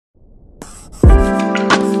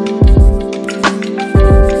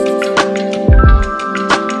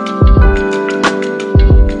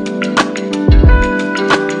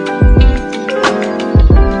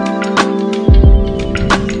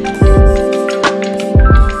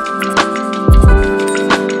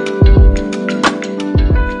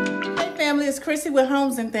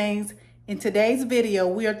Homes and Things. In today's video,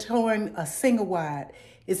 we are touring a single wide.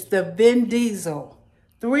 It's the Vin Diesel,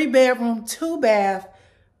 3-bedroom, 2-bath,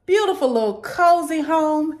 beautiful little cozy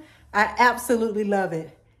home. I absolutely love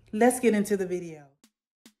it. Let's get into the video.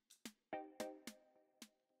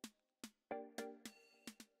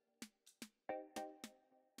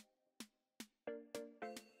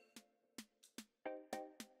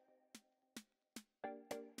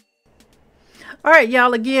 All right,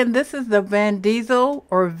 y'all, again, this is the Vin Diesel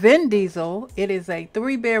or Vin Diesel. It is a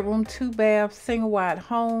 3-bedroom, 2-bath, single wide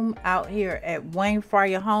home out here at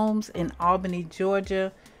Frier Homes in Albany,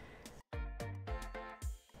 Georgia.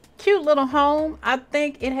 Cute little home. I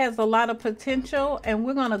think it has a lot of potential, and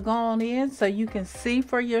we're going to go on in so you can see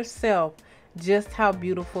for yourself just how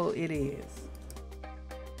beautiful it is.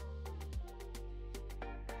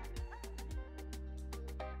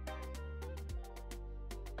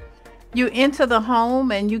 You enter the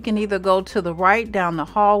home and you can either go to the right down the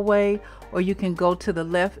hallway, or you can go to the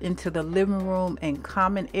left into the living room and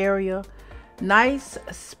common area. Nice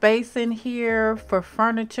space in here for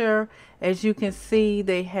furniture. As you can see,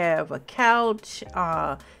 they have a couch,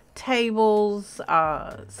 tables,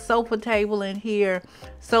 sofa table in here.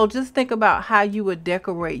 So just think about how you would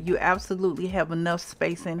decorate. You absolutely have enough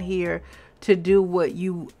space in here to do what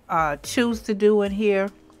you choose to do in here.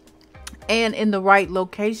 And in the right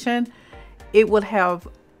location, it would have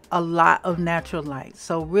a lot of natural light.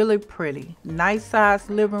 So really pretty. Nice sized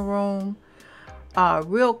living room.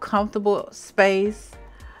 Real comfortable space.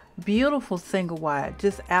 Beautiful single wide.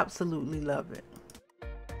 Just absolutely love it.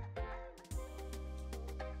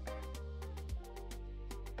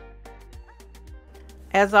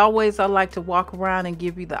 As always, I like to walk around and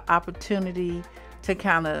give you the opportunity to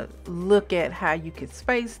kind of look at how you can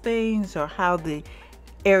space things or how the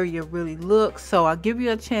area really looks. So I'll give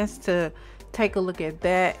you a chance to take a look at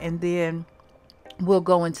that, and then we'll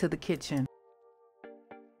go into the kitchen.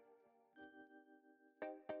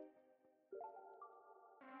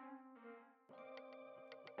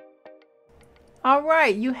 All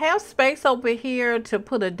right, you have space over here to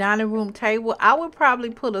put a dining room table. I would probably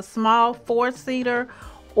put a small 4-seater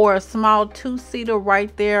or a small 2-seater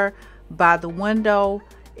right there by the window.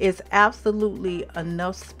 It's absolutely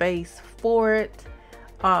enough space for it.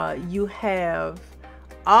 You have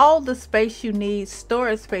all the space you need,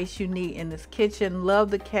 storage space you need in this kitchen.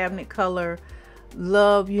 Love the cabinet color.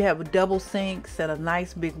 Love you have a double sinks and a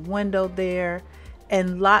nice big window there,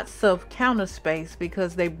 and lots of counter space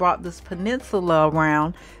because they brought this peninsula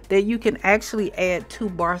around that you can actually add 2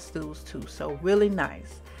 bar stools to. So really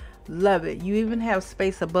nice. Love it. You even have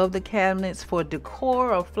space above the cabinets for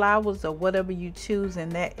decor or flowers or whatever you choose in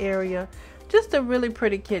that area. Just a really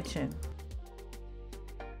pretty kitchen.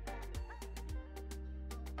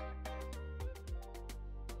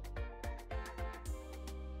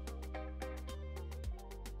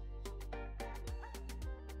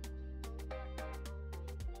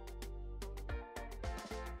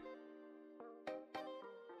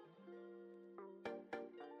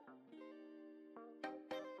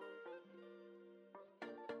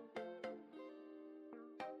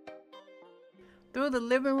 Through the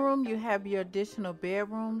living room, you have your additional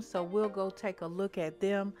bedrooms, so we'll go take a look at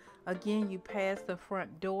them. Again, you pass the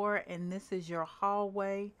front door, and this is your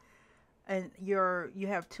hallway. And you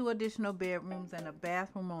have 2 additional bedrooms and a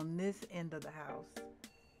bathroom on this end of the house.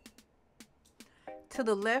 To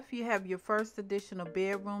the left, you have your first additional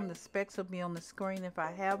bedroom. The specs will be on the screen if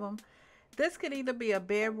I have them. This could either be a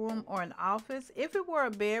bedroom or an office. If it were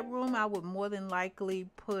a bedroom, I would more than likely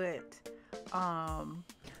put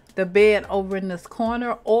the bed over in this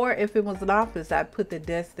corner, or if it was an office, I'd put the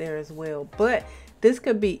desk there as well. But this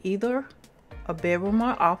could be either a bedroom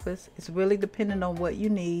or office. It's really depending on what you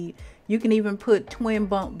need. You can even put twin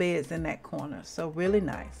bunk beds in that corner. So really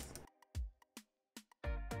nice.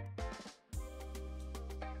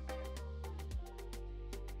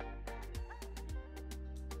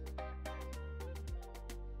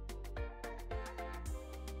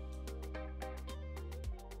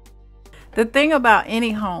 The thing about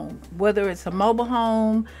any home, whether it's a mobile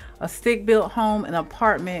home, a stick-built home, an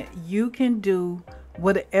apartment, you can do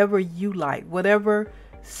whatever you like, whatever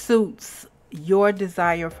suits your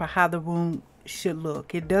desire for how the room should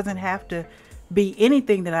look. It doesn't have to be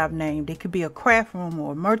anything that I've named. It could be a craft room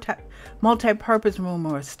or a multi-purpose room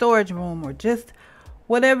or a storage room or just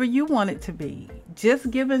whatever you want it to be.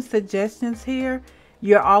 Just giving suggestions here.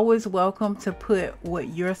 You're always welcome to put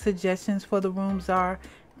what your suggestions for the rooms are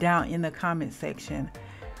down in the comment section.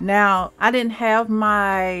 Now, I didn't have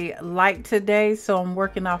my light today, so I'm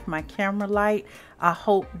working off my camera light. I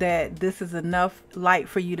hope that this is enough light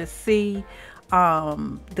for you to see.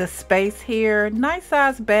 the space here. Nice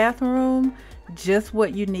size bathroom, just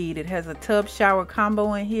what you need. It has a tub shower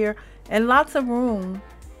combo in here and lots of room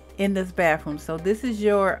in this bathroom. So this is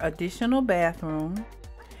your additional bathroom.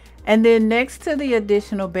 And then next to the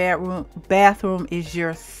additional bathroom is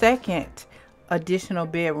your second additional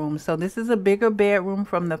bedroom. So this is a bigger bedroom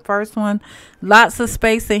from the first one. Lots of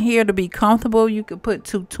space in here to be comfortable. You could put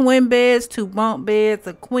 2 twin beds, 2 bunk beds,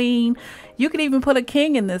 a queen. You could even put a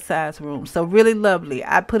king in this size room. So really lovely.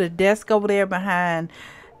 I put a desk over there behind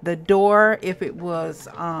the door if it was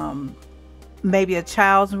maybe a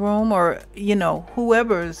child's room, or you know,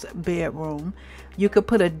 whoever's bedroom. You could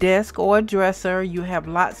put a desk or a dresser. You have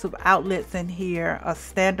lots of outlets in here, a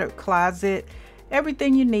standard closet,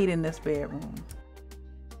 everything you need in this bedroom.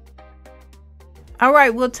 All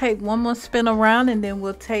right, we'll take one more spin around and then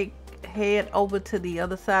we'll head over to the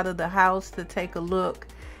other side of the house to take a look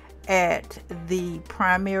at the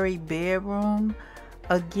primary bedroom.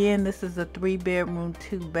 Again, this is a 3-bedroom,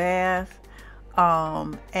 2-bath,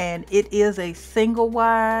 and it is a single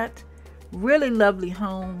wide, really lovely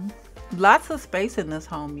home. Lots of space in this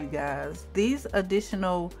home, you guys. These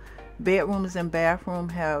additional bedrooms and bathroom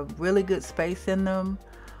have really good space in them,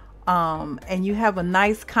 and you have a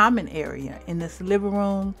nice common area in this living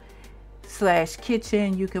room /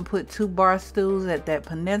 kitchen. You can put 2 bar stools at that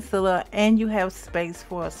peninsula, and you have space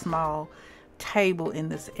for a small table in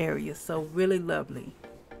this area. So really lovely,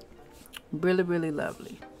 really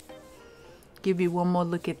lovely. Give you one more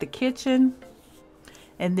look at the kitchen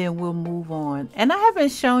and then we'll move on. And I haven't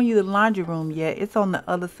shown you the laundry room yet. It's on the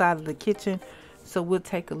other side of the kitchen, so we'll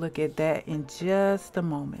take a look at that in just a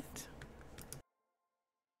moment.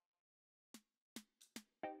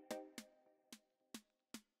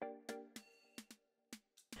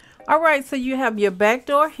 All right, so you have your back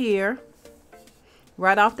door here,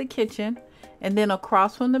 right off the kitchen, and then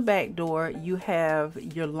across from the back door, you have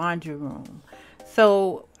your laundry room.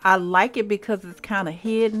 So I like it because it's kind of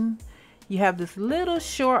hidden. You have this little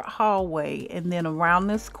short hallway, and then around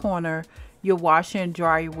this corner, your washer and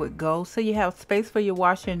dryer would go. So you have space for your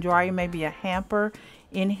washer and dryer, maybe a hamper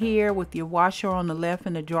in here with your washer on the left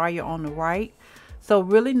and the dryer on the right. So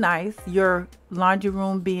really nice. Your laundry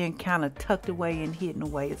room being kind of tucked away and hidden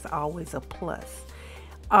away is always a plus.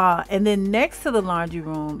 And then next to the laundry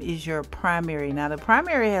room is your primary. Now the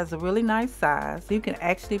primary has a really nice size. You can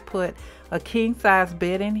actually put a king size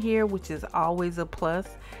bed in here, which is always a plus.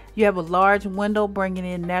 You have a large window bringing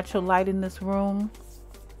in natural light in this room.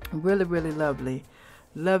 Really lovely.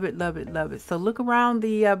 Love it, love it, love it. So look around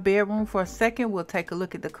the bedroom for a second. We'll take a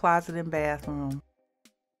look at the closet and bathroom.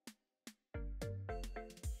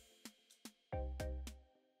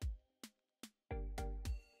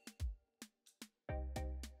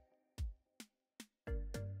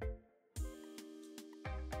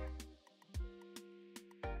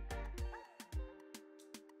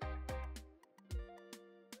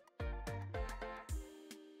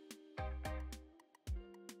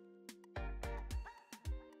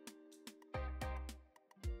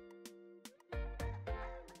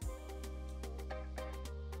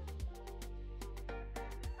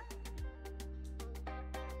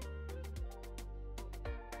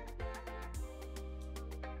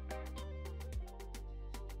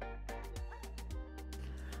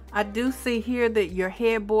 I do see here that your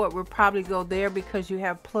headboard will probably go there because you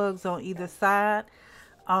have plugs on either side.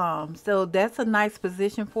 So that's a nice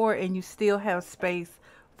position for it, and you still have space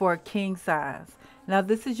for a king size. Now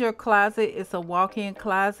this is your closet. It's a walk-in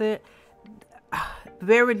closet.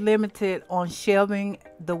 Very limited on shelving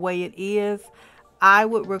the way it is. I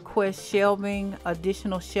would request shelving,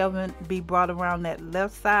 additional shelving be brought around that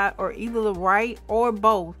left side or either the right or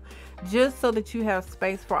both, just so that you have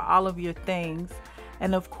space for all of your things.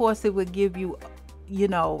 And of course it would give you, you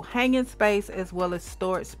know, hanging space as well as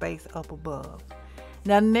storage space up above.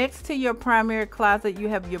 Now next to your primary closet, you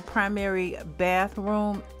have your primary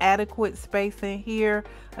bathroom, adequate space in here.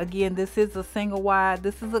 Again, this is a single wide.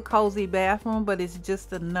 This is a cozy bathroom, but it's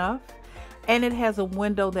just enough. And it has a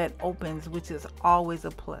window that opens, which is always a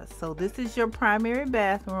plus. So this is your primary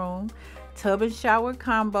bathroom, tub and shower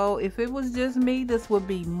combo. If it was just me, this would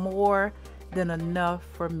be more than enough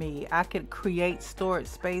for me. I could create storage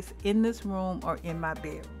space in this room or in my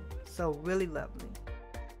bedroom. So really lovely.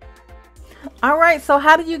 All right, so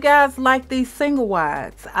how do you guys like these single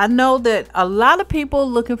wides? I know that a lot of people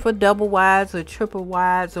looking for double wides or triple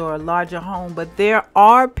wides or a larger home, but there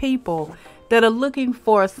are people that are looking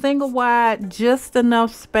for a single wide, just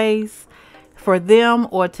enough space for them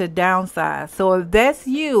or to downsize. So if that's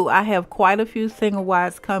you, I have quite a few single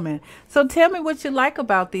wides coming. So tell me what you like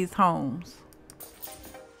about these homes.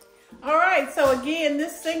 All right, so again,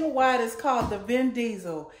 this single wide is called the Vin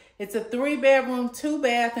Diesel. It's a 3-bedroom,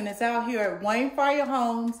 2-bath, and it's out here at Frier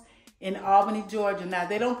Homes in Albany, Georgia. Now,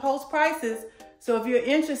 they don't post prices, so if you're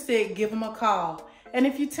interested, give them a call. And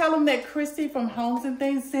if you tell them that Christie from Homes and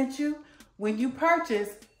Things sent you, when you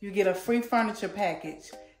purchase, you get a free furniture package.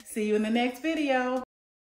 See you in the next video.